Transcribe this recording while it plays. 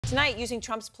Tonight, using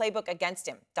Trump's playbook against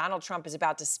him, Donald Trump is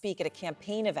about to speak at a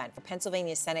campaign event for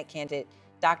Pennsylvania Senate candidate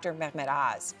Dr. Mehmet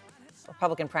Oz. The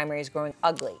Republican primary is growing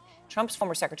ugly. Trump's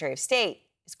former Secretary of State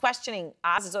is questioning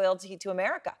Oz's loyalty to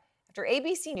America after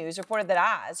ABC News reported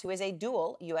that Oz, who is a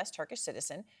dual U.S.-Turkish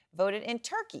citizen, voted in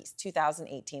Turkey's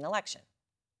 2018 election.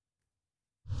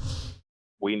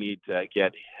 We need to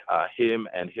get him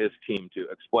and his team to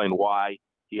explain why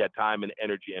he had time and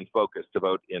energy and focus to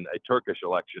vote in a Turkish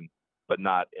election, but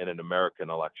not in an American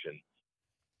election.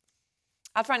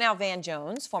 Up front now, Van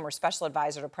Jones, former special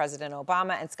advisor to President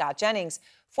Obama, and Scott Jennings,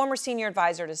 former senior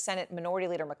advisor to Senate Minority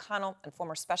Leader McConnell and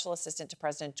former special assistant to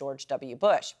President George W.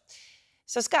 Bush.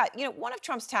 So, Scott, one of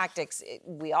Trump's tactics,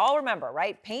 we all remember,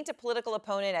 right? Paint a political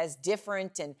opponent as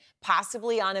different and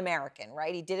possibly un-American,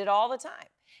 right? He did it all the time.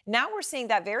 Now we're seeing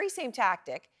that very same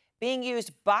tactic being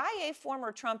used by a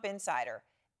former Trump insider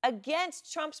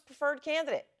against Trump's preferred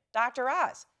candidate, Dr.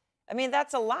 Oz. I mean,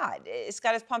 that's a lot.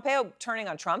 Scott, is Pompeo turning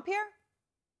on Trump here?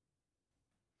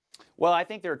 Well, I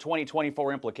think there are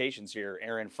 2024 implications here,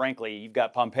 Aaron. Frankly, you've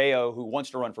got Pompeo, who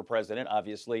wants to run for president,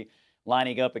 obviously,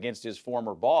 lining up against his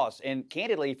former boss. And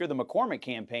candidly, if you're the McCormick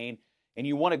campaign and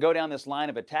you want to go down this line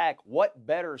of attack, what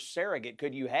better surrogate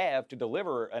could you have to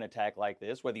deliver an attack like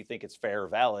this, whether you think it's fair or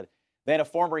valid, than a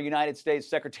former United States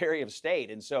Secretary of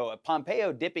State? And so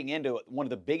Pompeo dipping into one of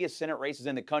the biggest Senate races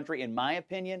in the country, in my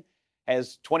opinion,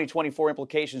 has 2024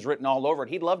 implications written all over it.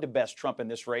 He'd love to best Trump in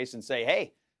this race and say,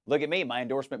 hey, look at me, my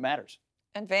endorsement matters.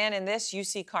 And Van, in this, you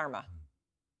see karma.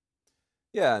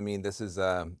 Yeah, I mean, this is,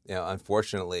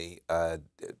 unfortunately,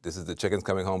 this is the chickens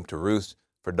coming home to roost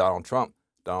for Donald Trump.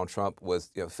 Donald Trump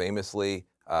was, famously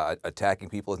attacking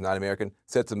people as not American.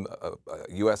 Said some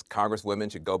U.S.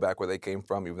 congresswomen should go back where they came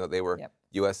from, even though they were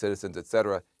U.S. citizens, et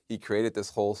cetera. He created this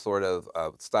whole sort of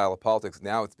style of politics.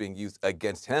 Now it's being used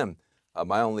against him.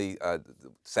 My only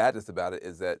sadness about it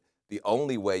is that the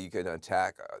only way you can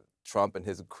attack Trump and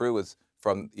his crew is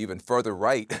from even further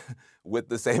right with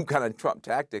the same kind of Trump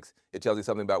tactics. It tells you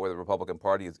something about where the Republican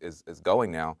Party is going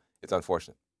now. It's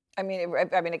unfortunate. I mean,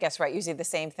 I guess, right, you see the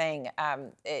same thing.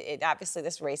 Obviously,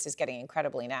 this race is getting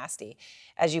incredibly nasty,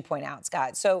 as you point out,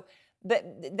 Scott. So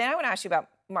then I want to ask you about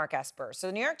Mark Esper. So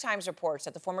the New York Times reports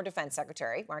that the former defense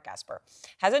secretary, Mark Esper,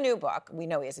 has a new book. We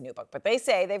know he has a new book, but they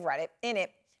say they've read it. In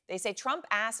it, they say Trump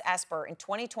asked Esper in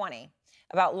 2020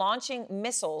 about launching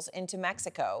missiles into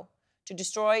Mexico to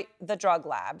destroy the drug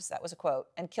labs, that was a quote,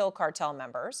 and kill cartel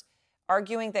members,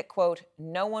 arguing that, quote,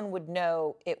 no one would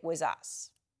know it was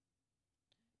us.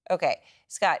 Okay,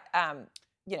 Scott,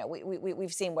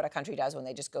 we've seen what a country does when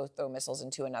they just go throw missiles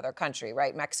into another country,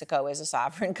 right? Mexico is a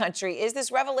sovereign country. Is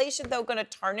this revelation, though, going to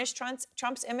tarnish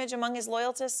Trump's image among his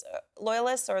loyalists,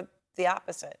 or the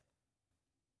opposite?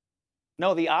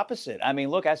 No, the opposite. I mean,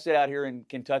 look, I sit out here in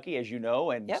Kentucky, as you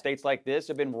know, and states like this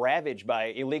have been ravaged by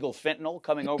illegal fentanyl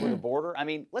coming over the border. I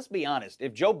mean, let's be honest.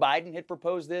 If Joe Biden had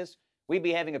proposed this, we'd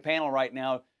be having a panel right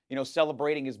now,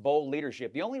 celebrating his bold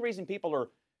leadership. The only reason people are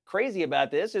crazy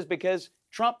about this is because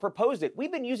Trump proposed it.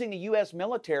 We've been using the U.S.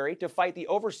 military to fight the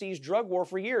overseas drug war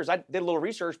for years. I did a little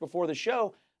research before the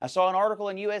show. I saw an article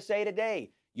in USA Today.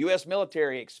 U.S.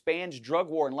 military expands drug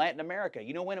war in Latin America.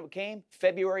 You know when it came?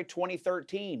 February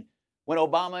 2013. When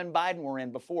Obama and Biden were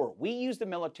in before. We used the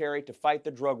military to fight the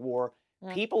drug war.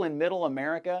 People in middle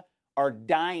America are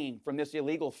dying from this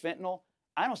illegal fentanyl.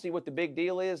 I don't see what the big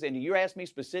deal is. And you asked me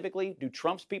specifically, do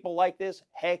Trump's people like this?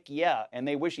 Heck yeah. And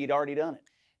they wish he'd already done it.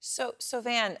 So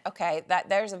Van, okay,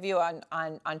 there's a view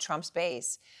on Trump's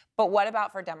base. But what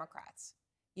about for Democrats?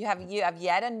 You have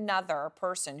yet another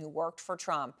person who worked for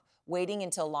Trump waiting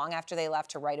until long after they left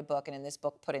to write a book, and in this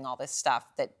book putting all this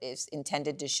stuff that is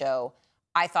intended to show,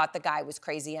 I thought the guy was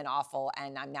crazy and awful,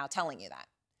 and I'm now telling you that.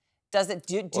 Does it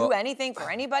do anything for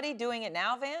anybody doing it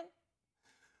now, Van?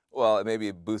 Well, maybe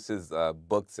it boosts his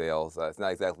book sales. It's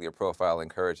not exactly a profile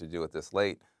encouraged to do it this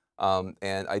late.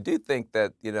 And I do think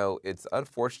that, it's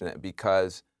unfortunate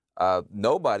because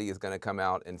nobody is going to come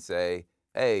out and say,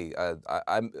 hey,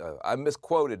 I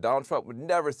misquoted. Donald Trump would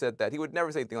never said that. He would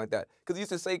never say anything like that because he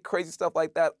used to say crazy stuff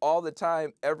like that all the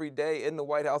time, every day in the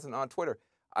White House and on Twitter.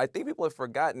 I think people have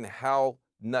forgotten how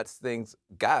nuts things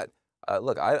got.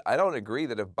 Look, I don't agree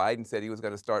that if Biden said he was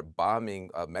going to start bombing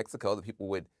Mexico, that people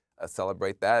would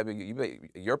celebrate that. I mean,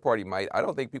 your party might. I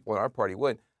don't think people in our party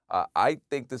would. I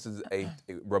think this is a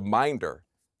reminder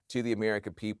to the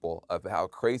American people of how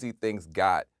crazy things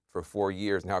got for 4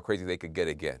 years and how crazy they could get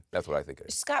again. That's what I think it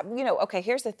is. Scott, okay,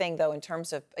 here's the thing, though, in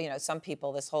terms of, some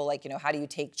people, this whole, like, how do you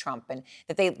take Trump? And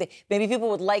that they maybe people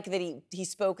would like that he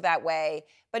spoke that way,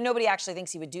 but nobody actually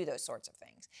thinks he would do those sorts of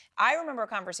things. I remember a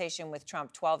conversation with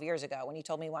Trump 12 years ago when he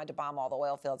told me he wanted to bomb all the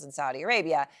oil fields in Saudi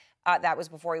Arabia. That was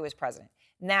before he was president.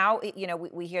 Now,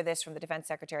 we hear this from the Defense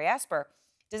Secretary Esper.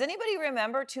 Does anybody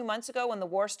remember 2 months ago when the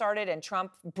war started and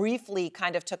Trump briefly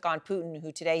kind of took on Putin,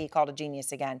 who today he called a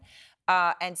genius again,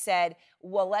 and said,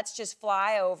 well, let's just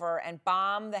fly over and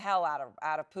bomb the hell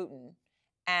out of Putin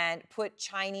and put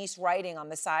Chinese writing on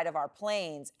the side of our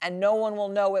planes and no one will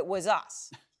know it was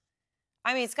us?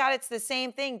 I mean, Scott, it's the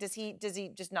same thing. Does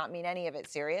he just not mean any of it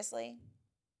seriously?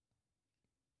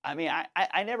 I mean,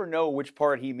 I never know which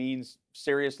part he means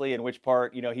seriously and which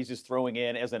part, he's just throwing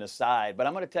in as an aside. But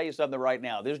I'm going to tell you something right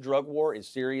now. This drug war is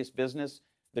serious business.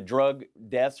 The drug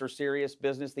deaths are serious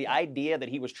business. The idea that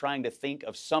he was trying to think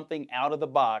of something out of the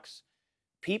box,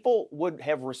 people would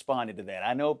have responded to that.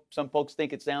 I know some folks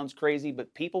think it sounds crazy,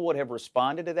 but people would have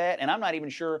responded to that. And I'm not even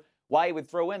sure why he would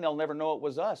throw in, they'll never know it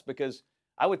was us, because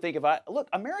I would think look,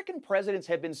 American presidents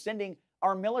have been sending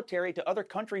our military to other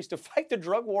countries to fight the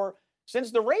drug war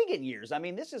since the Reagan years. I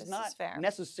mean, this is not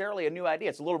necessarily a new idea.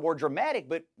 It's a little more dramatic,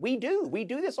 but we do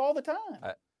this all the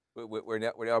time. We're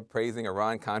now praising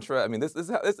Iran-Contra. I mean,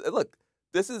 look,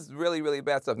 this is really, really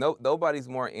bad stuff. Nobody's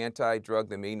more anti-drug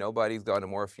than me. Nobody's gone to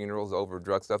more funerals over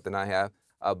drug stuff than I have.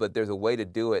 But there's a way to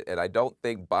do it, and I don't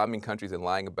think bombing countries and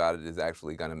lying about it is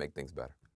actually going to make things better.